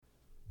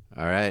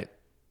All right.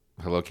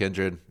 Hello,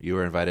 Kindred. You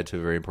were invited to a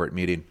very important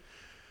meeting.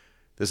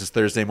 This is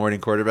Thursday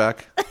morning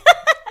quarterback.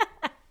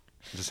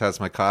 Just has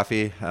my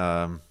coffee.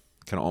 Can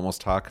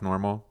almost talk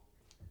normal.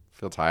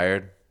 Feel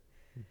tired,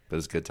 but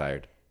it's good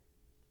tired.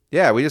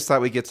 Yeah, we just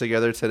thought we'd get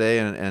together today,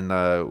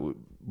 and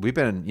we've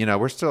been,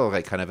 we're still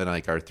like kind of in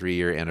like our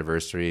 3-year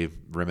anniversary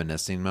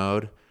reminiscing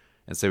mode.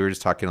 And so we were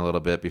just talking a little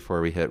bit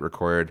before we hit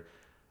record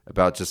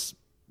about just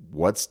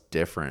what's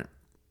different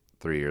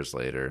 3 years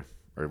later,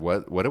 or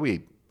what are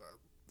we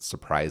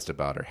surprised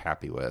about or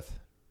happy with?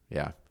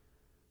 Yeah.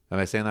 Am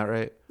I saying that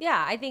right?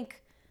 Yeah, I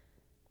think,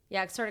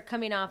 sort of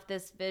coming off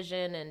this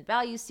vision and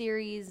value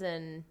series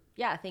and,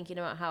 thinking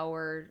about how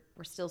we're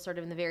still sort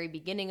of in the very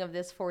beginning of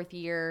this 4th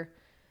year,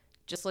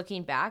 just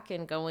looking back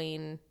and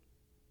going,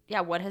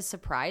 what has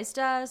surprised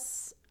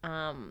us?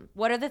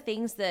 What are the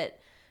things that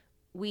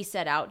we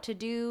set out to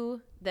do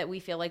that we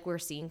feel like we're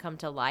seeing come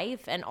to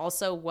life? And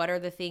also, what are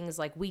the things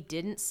like we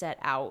didn't set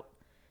out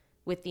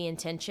with the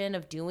intention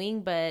of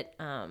doing, but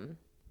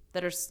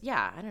that are,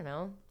 I don't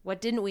know. What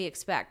didn't we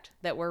expect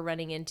that we're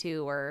running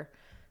into or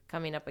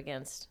coming up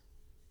against?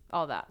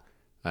 All that.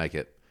 I like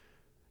it.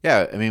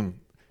 Yeah, I mean,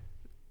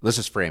 let's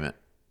just frame it.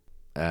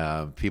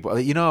 People,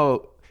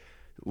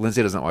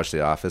 Lindsay doesn't watch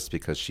The Office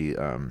because she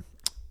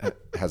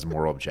has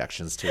moral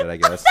objections to it, I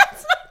guess.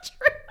 That's not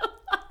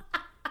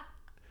true.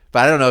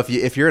 But I don't know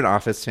if you're an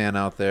Office fan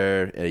out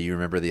there, you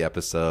remember the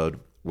episode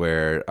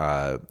where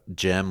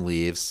Jim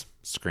leaves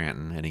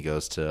Scranton and he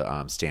goes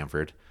to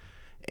Stanford,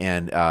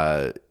 and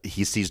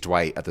he sees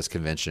Dwight at this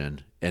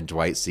convention, and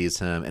Dwight sees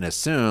him and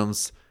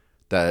assumes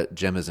that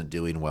Jim isn't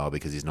doing well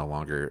because he's no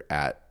longer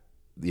at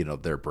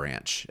their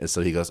branch, and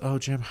so he goes, "Oh,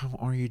 Jim, how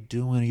are you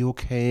doing? Are you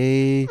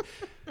okay?"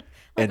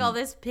 And all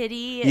this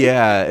pity.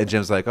 Yeah, and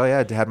Jim's like, "Oh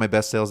yeah, I had my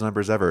best sales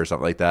numbers ever," or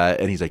something like that.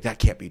 And he's like, "That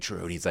can't be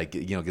true." And he's like,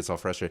 gets all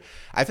frustrated.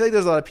 I feel like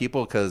there's a lot of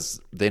people because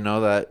they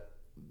know that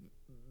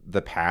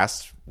the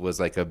past was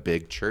like a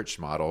big church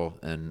model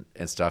and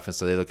stuff, and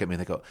so they look at me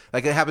and they go,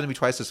 like it happened to me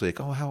twice this week.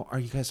 "Oh, how are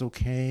you guys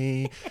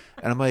okay?"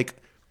 And I'm like,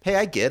 "Hey,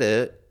 I get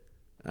it.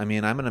 I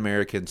mean, I'm an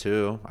American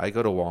too. I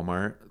go to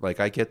Walmart. Like,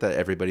 I get that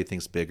everybody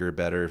thinks bigger,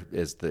 better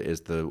is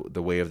the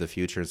way of the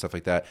future and stuff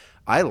like that.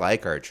 I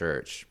like our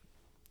church,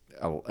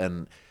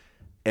 and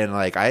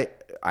like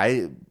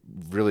I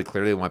really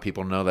clearly want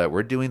people to know that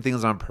we're doing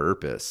things on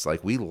purpose.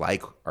 Like, we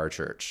like our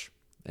church,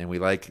 and we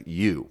like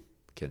you,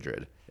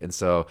 Kindred. And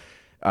so,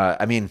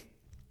 I mean,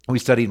 we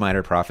studied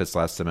minor prophets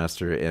last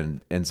semester,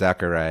 and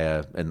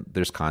Zechariah, and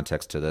there's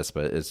context to this,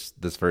 but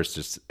this verse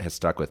just has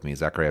stuck with me.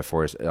 Zechariah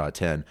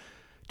 4:10.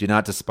 "Do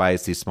not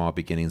despise these small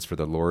beginnings, for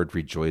the Lord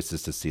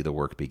rejoices to see the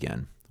work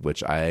begin,"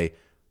 which I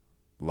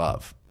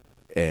love.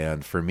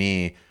 And for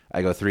me,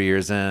 I go 3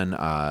 years in.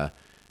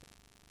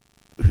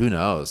 Who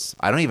knows?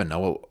 I don't even know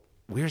what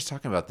we were just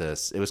talking about.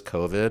 This, it was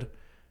COVID.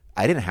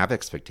 I didn't have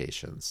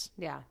expectations.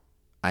 Yeah.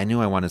 I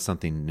knew I wanted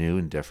something new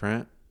and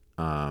different.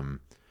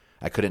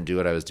 I couldn't do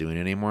what I was doing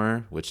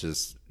anymore, which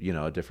is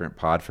a different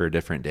pod for a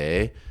different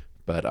day.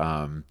 But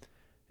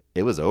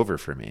it was over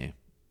for me.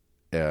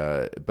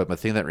 But the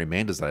thing that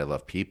remained is that I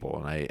love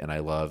people, and I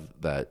love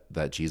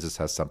that Jesus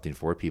has something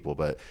for people.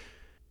 But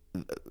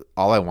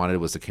all I wanted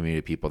was a community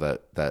of people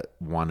that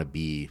want to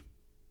be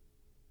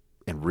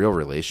in real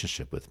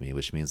relationship with me,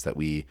 which means that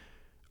we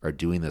are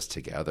doing this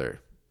together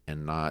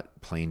and not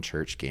playing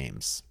church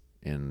games.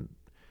 And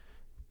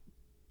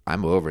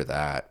I'm over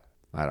that.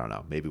 I don't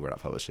know. Maybe we're not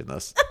publishing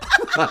this.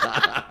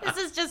 This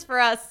is just for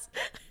us.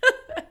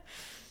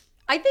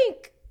 I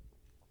think.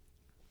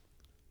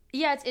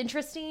 Yeah, it's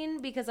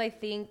interesting because I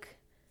think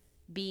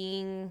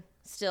being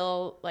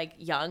still like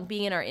young,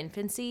 being in our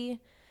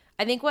infancy,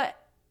 I think what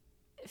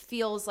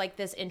feels like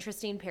this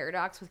interesting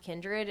paradox with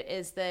Kindred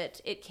is that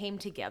it came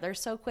together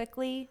so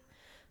quickly.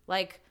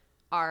 Like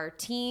our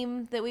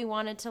team that we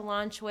wanted to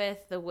launch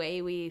with, the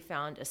way we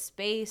found a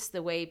space,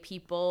 the way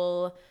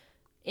people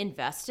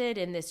invested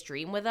in this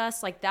dream with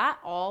us, like that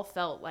all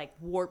felt like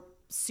warp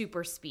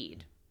super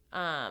speed.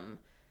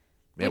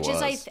 Which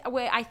is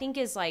I think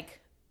is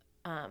like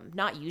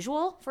not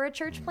usual for a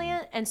church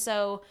plant. And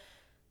so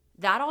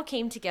that all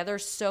came together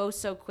so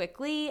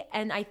quickly.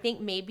 And I think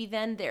maybe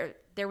then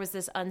there was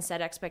this unset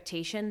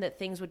expectation that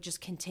things would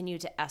just continue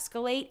to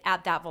escalate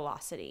at that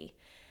velocity.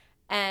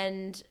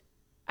 And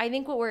I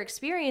think what we're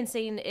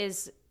experiencing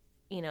is,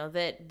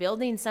 that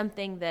building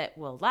something that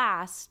will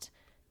last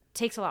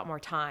takes a lot more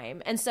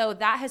time. And so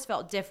that has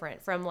felt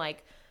different from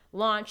like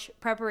launch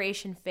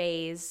preparation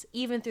phase,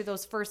 even through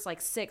those first like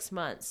 6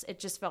 months. It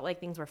just felt like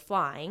things were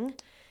flying.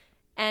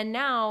 And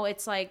now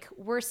it's like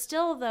we're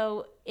still,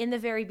 though, in the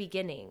very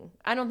beginning.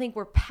 I don't think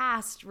we're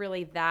past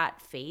really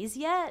that phase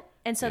yet.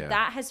 And so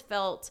that has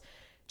felt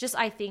just,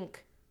 I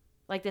think,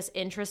 like this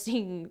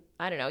interesting,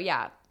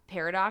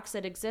 paradox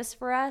that exists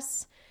for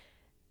us.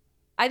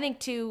 I think,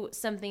 too,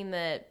 something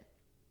that,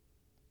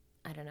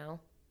 I don't know,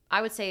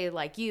 I would say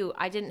like you,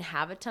 I didn't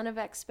have a ton of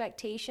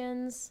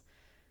expectations,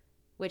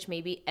 which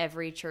maybe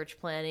every church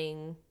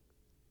planning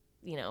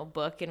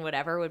book and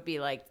whatever would be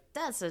like,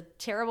 that's a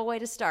terrible way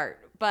to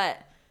start. But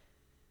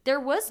there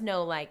was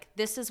no like,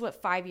 this is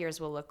what 5 years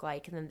will look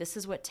like, and then this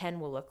is what 10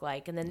 will look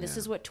like, and then this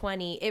is what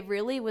 20. It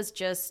really was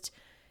just,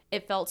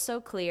 it felt so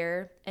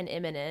clear and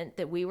imminent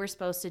that we were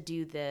supposed to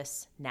do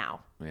this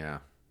now. Yeah.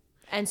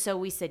 And so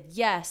we said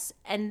yes.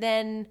 And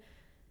then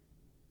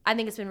I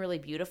think it's been really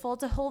beautiful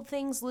to hold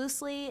things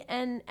loosely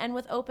and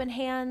with open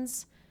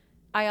hands.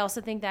 I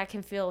also think that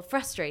can feel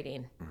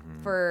frustrating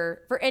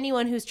for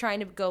anyone who's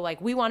trying to go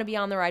like, we want to be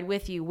on the ride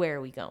with you. Where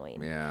are we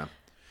going? Yeah.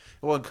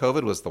 Well,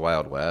 COVID was the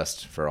Wild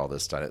West for all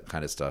this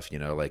kind of stuff, you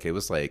know, like it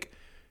was like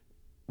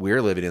we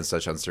were living in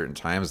such uncertain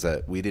times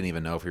that we didn't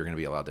even know if we were going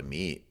to be allowed to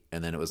meet.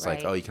 And then it was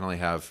like, oh, you can only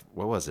have,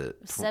 what was it?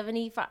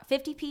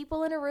 50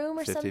 people in a room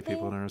or 50 something? 50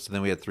 people in a room. So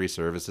then we had 3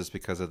 services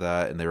because of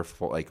that. And they were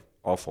full, like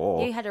all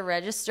full. You had to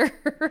register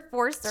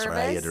for service. That's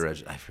right. You had to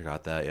register. I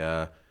forgot that.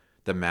 Yeah.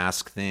 The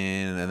mask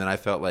thing. And then I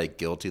felt like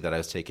guilty that I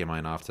was taking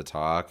mine off to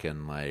talk.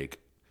 And like,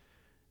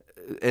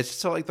 it's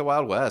just like the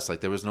Wild West.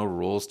 Like there was no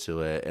rules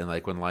to it. And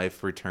like when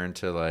life returned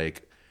to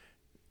like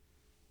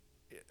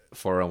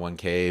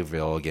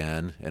 401k-ville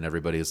again, and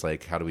everybody's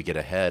like, how do we get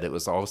ahead? It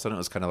was all of a sudden, it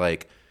was kind of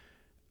like,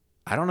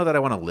 I don't know that I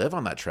want to live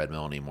on that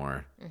treadmill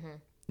anymore.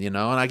 You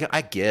know, and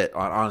I get,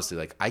 honestly,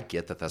 like I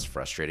get that that's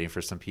frustrating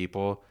for some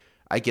people.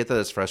 I get that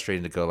it's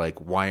frustrating to go like,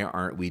 why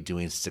aren't we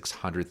doing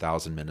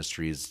 600,000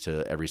 ministries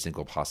to every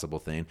single possible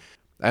thing?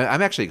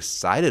 I'm actually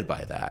excited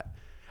by that.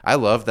 I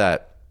love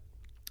that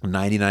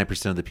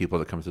 99% of the people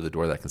that come through the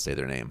door that can say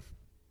their name.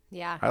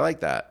 Yeah. I like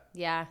that.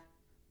 Yeah.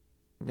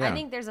 I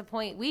think there's a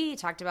point, we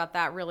talked about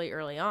that really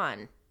early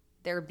on,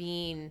 there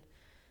being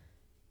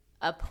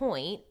a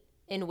point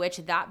in which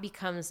that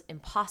becomes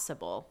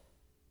impossible.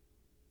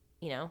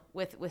 You know,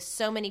 with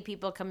so many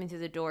people coming through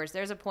the doors,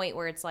 there's a point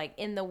where it's like,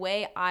 in the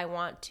way I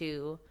want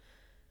to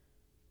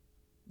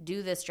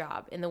do this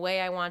job, in the way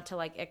I want to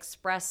like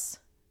express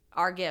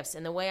our gifts,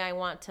 in the way I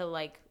want to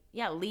like,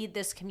 lead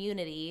this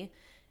community.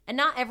 And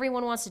not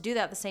everyone wants to do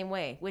that the same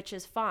way, which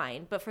is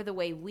fine. But for the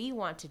way we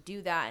want to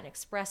do that and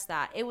express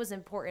that, it was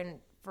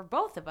important for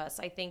both of us,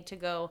 I think, to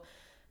go,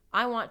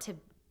 I want to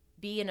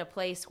be in a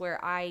place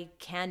where I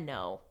can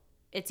know.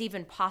 It's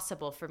even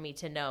possible for me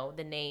to know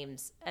the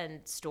names and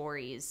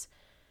stories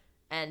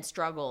and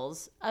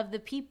struggles of the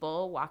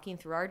people walking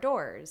through our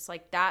doors.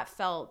 Like that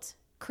felt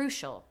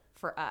crucial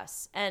for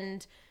us.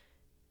 And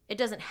it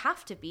doesn't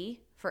have to be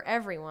for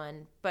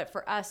everyone, but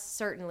for us,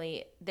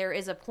 certainly there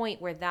is a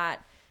point where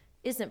that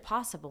isn't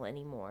possible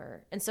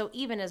anymore. And so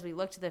even as we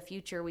look to the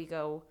future, we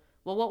go,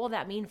 well, what will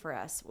that mean for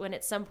us when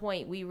at some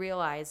point we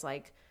realize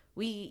like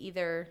we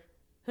either,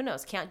 who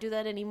knows, can't do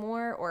that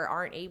anymore or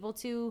aren't able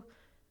to?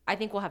 I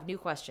think we'll have new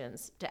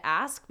questions to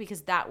ask,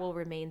 because that will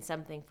remain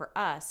something for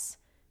us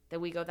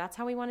that we go, that's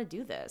how we want to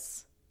do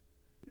this.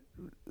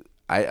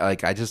 I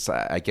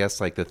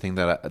guess like the thing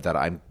that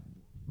I'm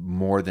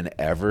more than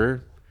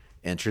ever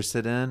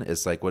interested in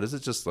is like, what does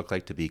it just look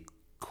like to be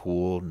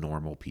cool,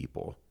 normal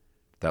people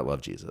that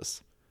love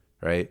Jesus,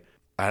 right?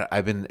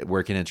 I've been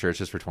working in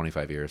churches for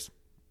 25 years,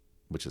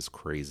 which is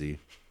crazy.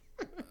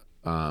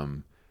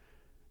 And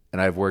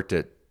I've worked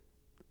at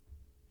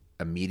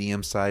a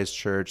medium-sized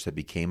church that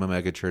became a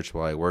mega church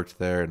while I worked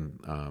there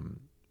in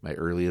my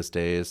earliest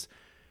days.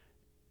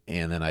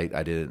 And then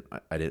I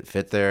didn't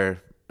fit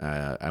there.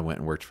 I went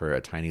and worked for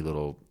a tiny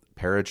little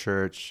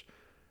parachurch.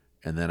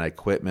 And then I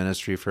quit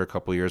ministry for a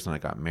couple years and I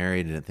got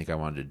married and didn't think I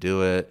wanted to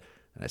do it.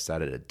 And I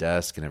sat at a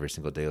desk and every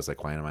single day I was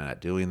like, why am I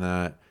not doing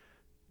that?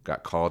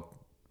 Got called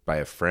by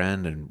a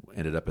friend and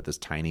ended up at this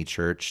tiny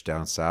church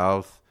down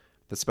south.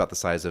 That's about the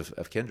size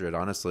of Kindred,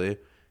 honestly.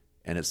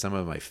 And it's some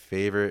of my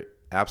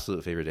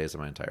absolute favorite days of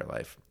my entire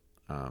life.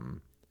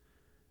 And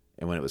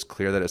when it was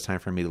clear that it was time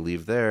for me to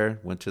leave there,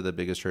 went to the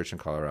biggest church in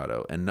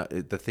Colorado. And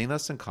the thing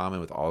that's in common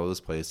with all of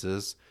those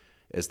places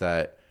is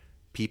that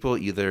people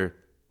either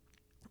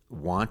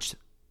want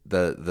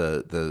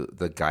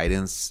the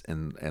guidance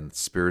and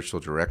spiritual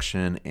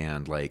direction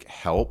and like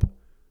help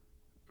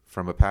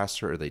from a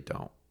pastor, or they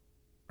don't,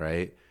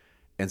 right?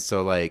 And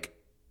so like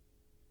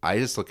I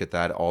just look at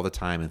that all the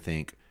time and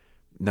think,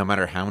 no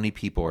matter how many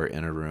people are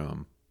in a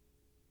room,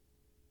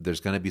 there's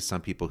going to be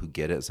some people who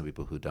get it, some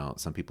people who don't,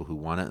 some people who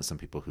want it, and some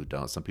people who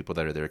don't, some people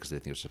that are there because they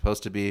think they're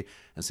supposed to be,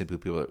 and some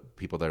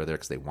people that are there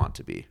because they want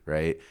to be,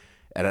 right?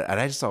 And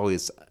I just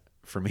always,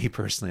 for me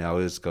personally, I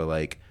always go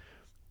like,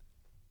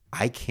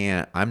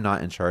 I'm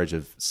not in charge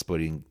of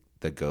splitting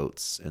the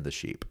goats and the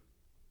sheep.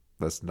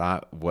 That's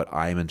not what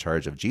I'm in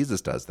charge of. Jesus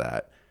does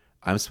that.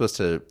 I'm supposed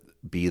to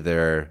be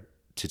there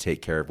to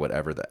take care of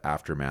whatever the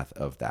aftermath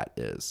of that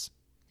is.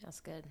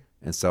 That's good.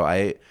 And so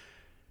I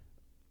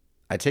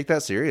take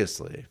that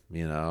seriously,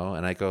 you know,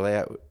 and I go,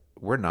 yeah,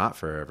 we're not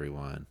for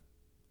everyone.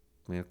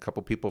 I mean, a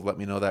couple people have let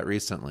me know that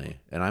recently,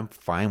 and I'm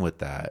fine with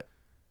that.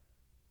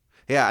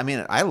 Yeah, I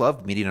mean, I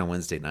love meeting on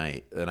Wednesday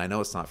night, and I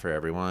know it's not for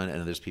everyone,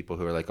 and there's people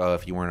who are like, oh,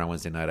 if you weren't on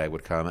Wednesday night, I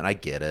would come, and I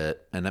get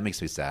it, and that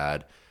makes me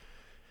sad.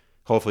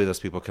 Hopefully those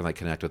people can like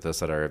connect with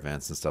us at our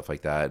events and stuff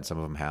like that, and some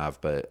of them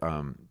have, but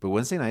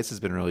Wednesday nights has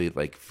been really,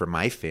 like, for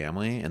my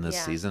family in this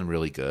season,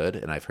 really good,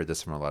 and I've heard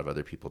this from a lot of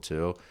other people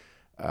too.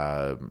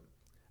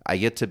 I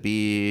get to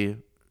be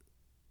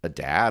a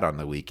dad on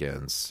the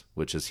weekends,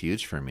 which is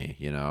huge for me,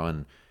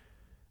 and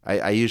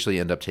I usually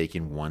end up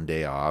taking one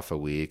day off a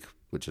week,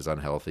 which is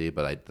unhealthy,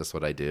 but that's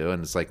what I do.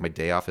 And it's like my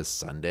day off is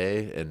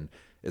Sunday, and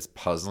it's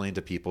puzzling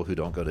to people who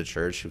don't go to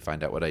church who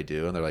find out what I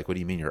do. And they're like, what do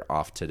you mean you're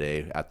off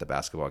today at the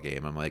basketball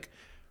game? I'm like,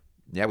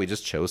 yeah, we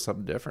just chose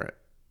something different.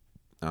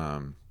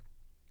 And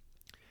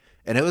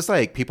it was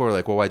like, people were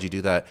like, well, why'd you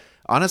do that?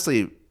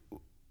 Honestly,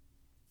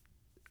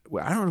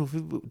 I don't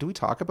know. Do we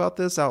talk about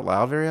this out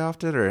loud very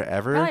often or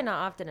ever? Probably not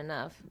often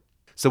enough.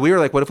 So we were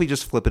like, what if we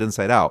just flip it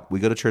inside out? We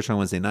go to church on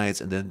Wednesday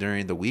nights, and then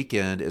during the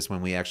weekend is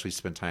when we actually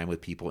spend time with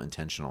people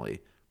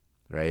intentionally,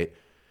 right?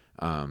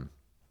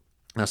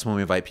 That's when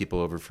we invite people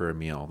over for a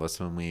meal. That's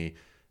when we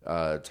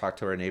talk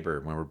to our neighbor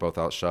when we're both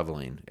out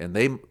shoveling. And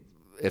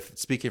if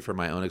speaking from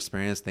my own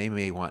experience, they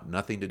may want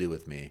nothing to do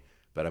with me,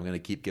 but I'm going to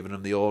keep giving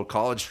them the old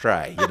college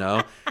try,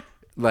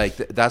 Like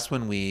that's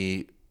when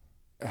we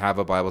have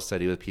a Bible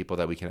study with people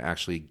that we can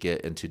actually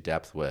get into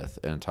depth with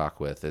and talk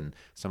with. And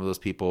some of those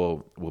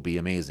people will be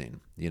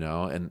amazing,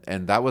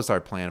 and that was our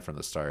plan from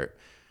the start.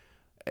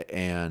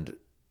 And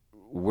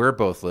we're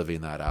both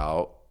living that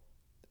out.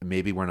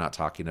 Maybe we're not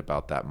talking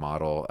about that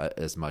model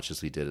as much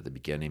as we did at the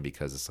beginning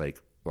because it's like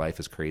life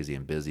is crazy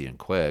and busy and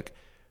quick,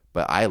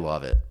 but I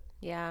love it.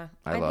 Yeah.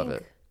 I love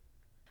it.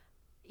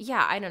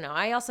 Yeah. I don't know.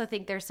 I also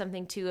think there's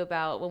something too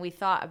about when we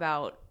thought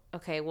about,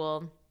 okay,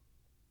 well,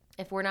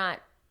 if we're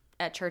not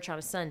at church on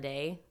a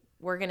Sunday,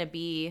 we're going to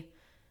be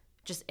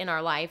just in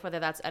our life, whether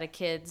that's at a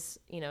kid's,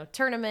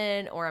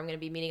 tournament, or I'm going to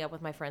be meeting up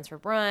with my friends for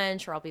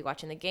brunch, or I'll be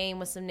watching the game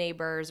with some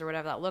neighbors or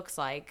whatever that looks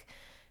like.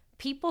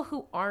 People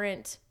who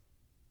aren't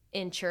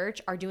in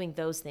church are doing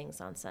those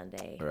things on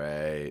Sunday.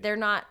 Right. They're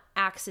not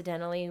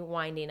accidentally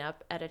winding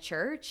up at a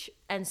church.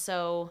 And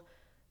so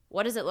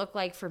what does it look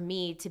like for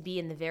me to be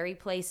in the very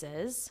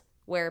places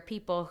where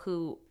people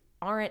who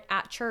aren't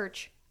at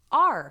church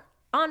are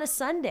on a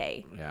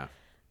Sunday? Yeah.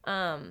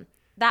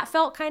 That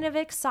felt kind of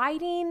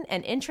exciting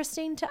and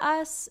interesting to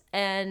us.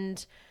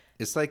 And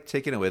it's like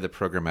taking away the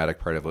programmatic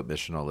part of what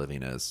missional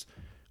living is,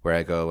 where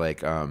I go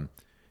like,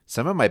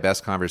 some of my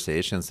best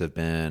conversations have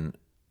been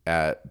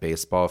at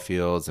baseball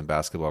fields and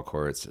basketball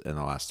courts in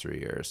the last 3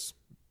 years.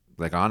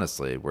 Like,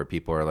 honestly, where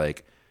people are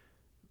like,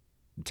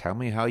 tell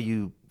me how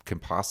you can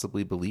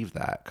possibly believe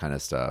that kind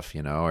of stuff,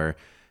 or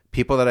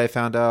people that I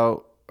found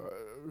out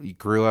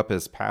grew up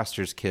as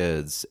pastors'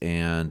 kids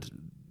and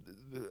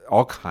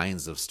all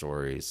kinds of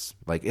stories.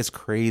 Like, it's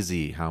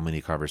crazy how many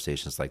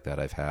conversations like that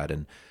I've had.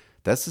 And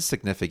that's a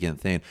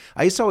significant thing.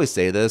 I used to always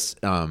say this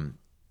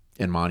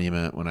in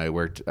Monument when I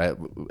worked at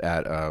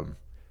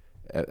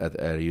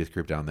a youth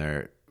group down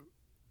there,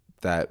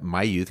 that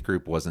my youth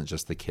group wasn't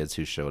just the kids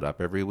who showed up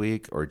every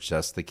week or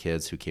just the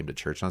kids who came to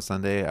church on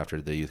Sunday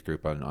after the youth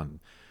group on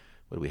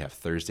what do we have,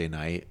 Thursday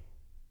night,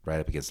 right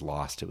up against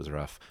Lost. It was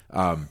rough.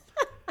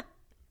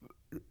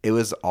 It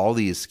was all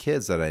these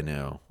kids that I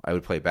knew. I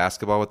would play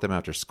basketball with them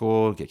after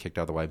school, get kicked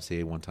out of the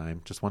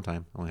YMCA just one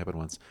time, only happened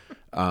once.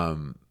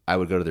 I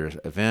would go to their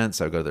events.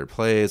 I would go to their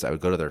plays. I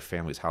would go to their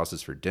families'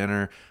 houses for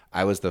dinner.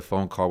 I was the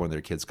phone call when their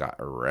kids got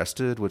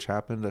arrested, which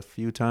happened a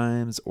few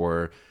times,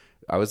 or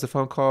I was the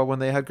phone call when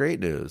they had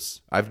great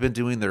news. I've been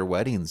doing their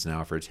weddings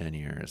now for 10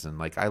 years. And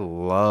like, I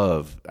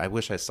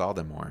wish I saw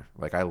them more.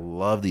 Like, I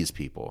love these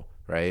people,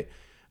 right?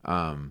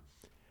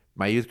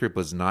 My youth group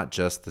was not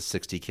just the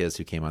 60 kids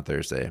who came on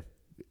Thursday.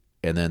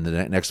 And then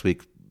the next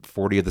week,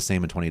 40 of the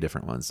same and 20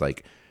 different ones.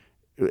 Like,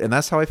 and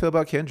that's how I feel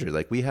about Kindred.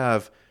 Like, we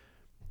have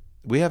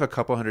a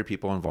couple hundred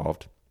people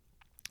involved.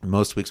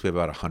 Most weeks we have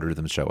about 100 of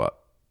them show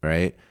up,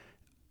 right?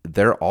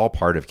 They're all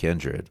part of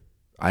Kindred.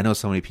 I know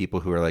so many people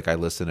who are like, I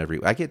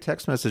get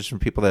text messages from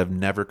people that have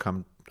never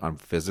come on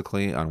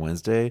physically on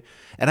Wednesday.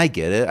 And I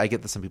get it. I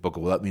get that some people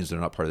go, well, that means they're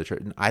not part of the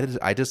church. And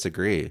I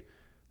disagree.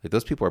 Like,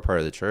 those people are part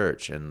of the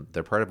church and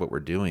they're part of what we're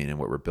doing and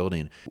what we're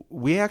building.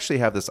 We actually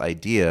have this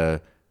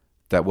idea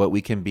that what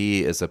we can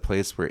be is a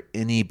place where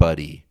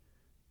anybody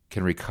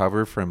can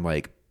recover from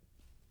like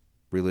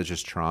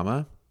religious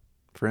trauma,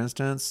 for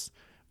instance,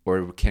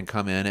 or can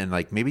come in and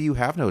like, maybe you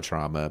have no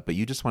trauma, but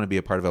you just want to be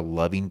a part of a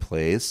loving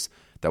place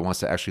that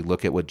wants to actually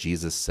look at what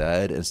Jesus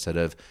said instead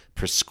of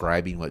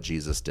prescribing what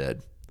Jesus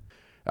did.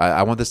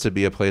 I want this to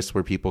be a place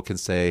where people can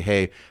say,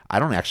 hey, I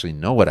don't actually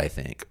know what I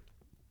think.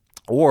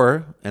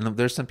 And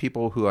there's some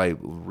people who I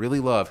really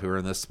love who are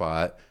in this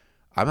spot.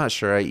 I'm not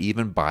sure I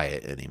even buy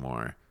it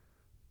anymore.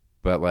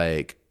 But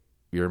like,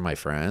 you're my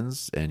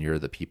friends and you're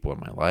the people in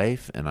my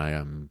life, and I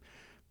am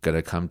going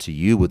to come to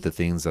you with the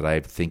things that I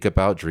think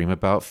about, dream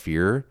about,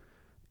 fear.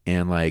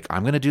 And like,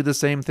 I'm going to do the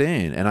same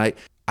thing. And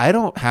I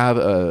don't have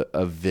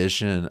a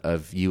vision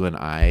of you and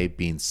I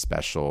being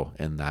special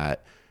in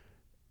that.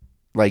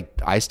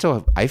 Like, I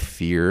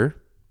fear.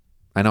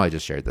 I know I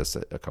just shared this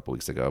a couple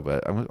weeks ago,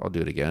 but I'll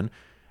do it again.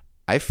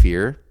 I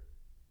fear.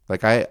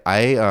 Like, I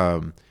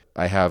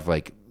have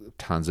like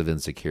tons of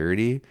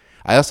insecurity.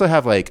 I also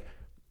have like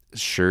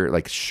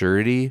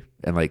surety,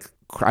 and like,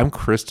 I'm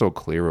crystal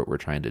clear what we're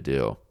trying to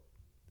do.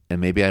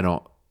 And maybe I'm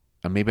not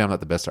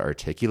the best at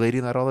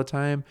articulating that all the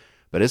time,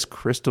 but it's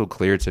crystal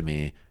clear to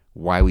me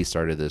why we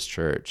started this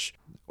church.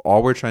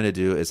 All we're trying to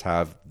do is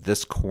have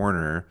this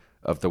corner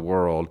of the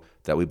world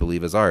that we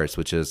believe is ours,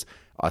 which is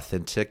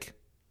authentic,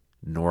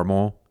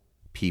 normal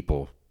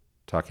people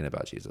talking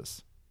about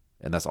Jesus.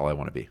 And that's all I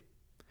want to be.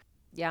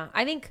 Yeah,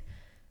 I think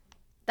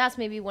that's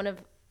maybe one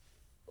of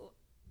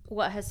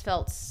what has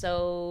felt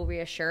so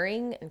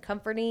reassuring and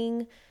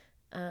comforting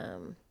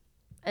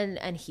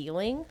and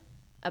healing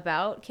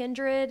about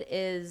Kindred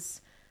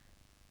is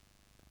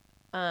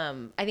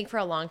I think for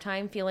a long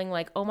time feeling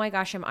like, oh my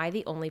gosh, am I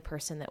the only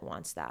person that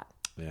wants that?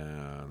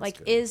 Yeah. Like,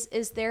 good.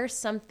 is there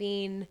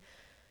something,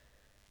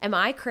 am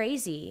I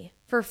crazy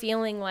for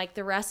feeling like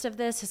the rest of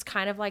this has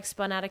kind of like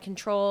spun out of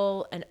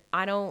control and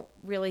I don't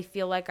really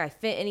feel like I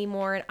fit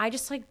anymore and I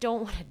just like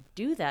don't want to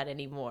do that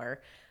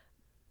anymore.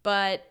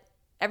 But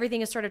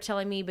everything is sort of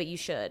telling me, but you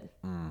should.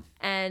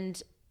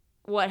 And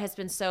what has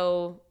been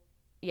so,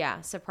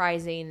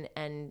 surprising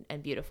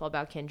and beautiful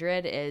about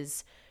Kindred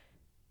is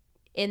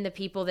in the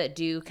people that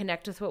do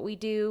connect with what we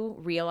do,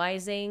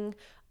 realizing,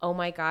 oh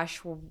my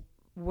gosh,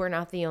 we're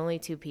not the only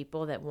two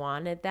people that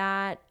wanted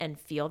that and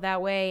feel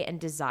that way and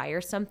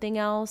desire something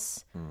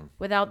else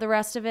without the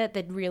rest of it,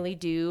 that really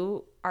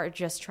are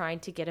just trying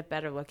to get a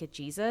better look at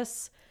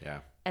Jesus. Yeah.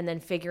 And then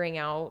figuring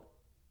out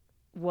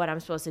what I'm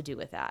supposed to do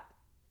with that.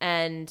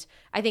 And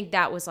I think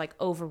that was like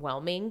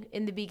overwhelming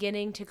in the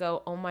beginning to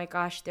go, oh my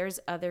gosh, there's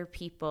other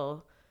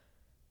people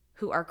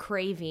who are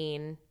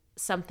craving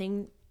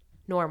something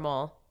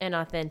normal and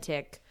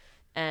authentic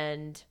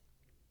and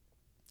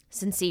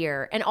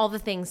sincere and all the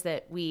things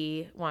that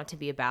we want to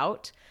be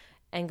about,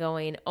 and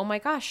going, oh my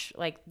gosh,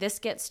 like this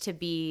gets to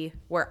be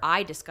where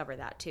I discover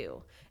that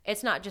too.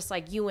 It's not just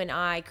like you and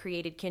I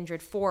created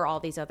Kindred for all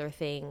these other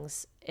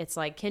things. It's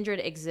like Kindred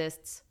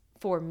exists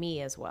for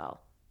me as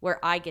well,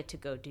 where I get to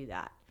go do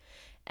that.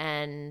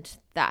 And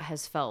that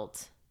has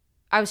felt,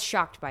 I was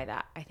shocked by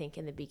that, I think,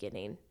 in the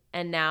beginning.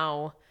 And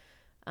now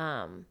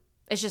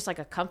it's just like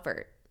a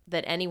comfort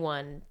that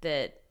anyone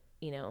that,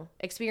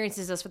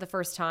 experiences us for the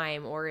first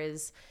time or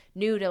is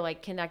new to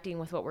like connecting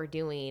with what we're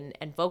doing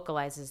and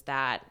vocalizes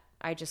that,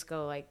 I just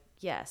go like,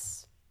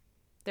 yes,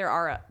 we're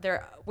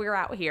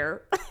out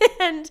here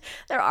and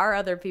there are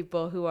other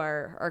people who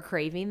are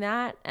craving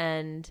that.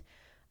 And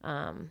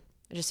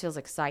it just feels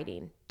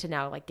exciting to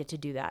now like get to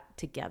do that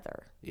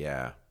together.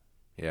 Yeah.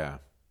 Yeah.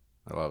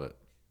 I love it.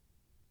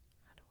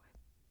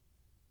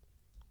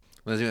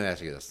 Lindsay, let me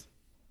ask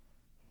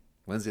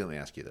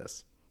you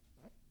this.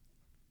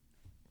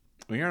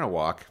 When you're on a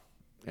walk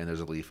and there's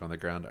a leaf on the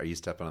ground, are you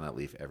stepping on that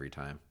leaf every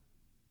time?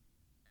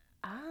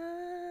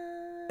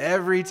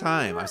 Every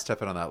time I'm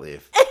stepping on that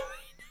leaf.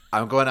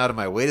 I'm going out of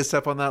my way to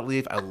step on that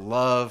leaf. I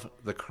love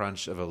the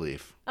crunch of a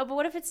leaf. Oh, but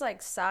what if it's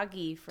like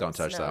soggy from Don't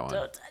touch snow? that one.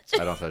 Don't touch it.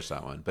 I don't touch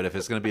that one. But if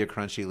it's going to be a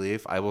crunchy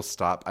leaf, I will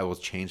stop. I will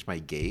change my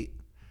gait.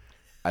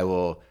 I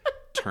will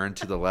turn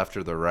to the left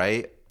or the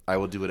right. I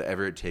will do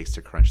whatever it takes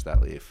to crunch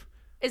that leaf.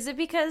 Is it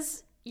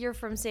because you're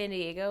from San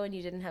Diego and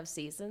you didn't have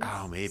seasons?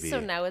 Oh, maybe. So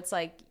now it's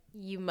like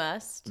you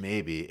must.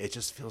 Maybe. It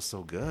just feels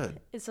so good.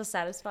 It's so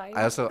satisfying.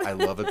 I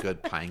love a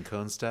good pine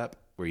cone step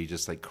where you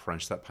just like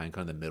crunch that pine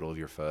cone in the middle of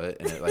your foot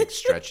and it like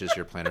stretches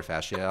your plantar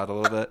fascia out a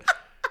little bit.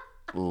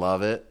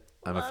 Love it.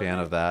 I'm a fan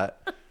of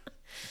that.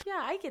 Yeah,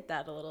 I get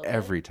that a little bit.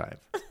 Every time.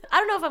 I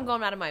don't know if I'm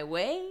going out of my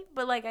way,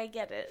 but like I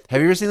get it. Have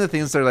you ever seen the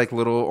things that are like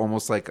little,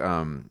 almost like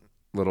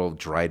little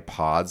dried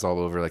pods all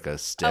over like a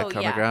stick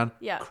on the ground?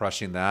 Yeah.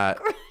 Crushing that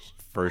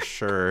for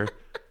sure.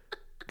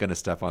 Gonna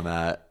step on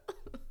that.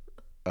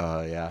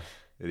 Yeah.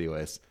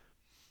 Anyways,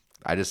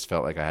 I just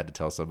felt like I had to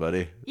tell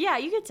somebody. Yeah,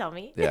 you can tell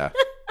me. Yeah.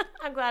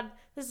 I'm glad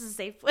this is a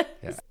safe place.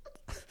 Yeah.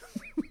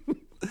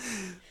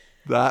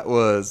 That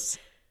was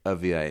a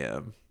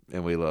VIM,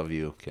 and we love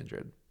you,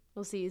 Kindred.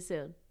 We'll see you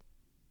soon.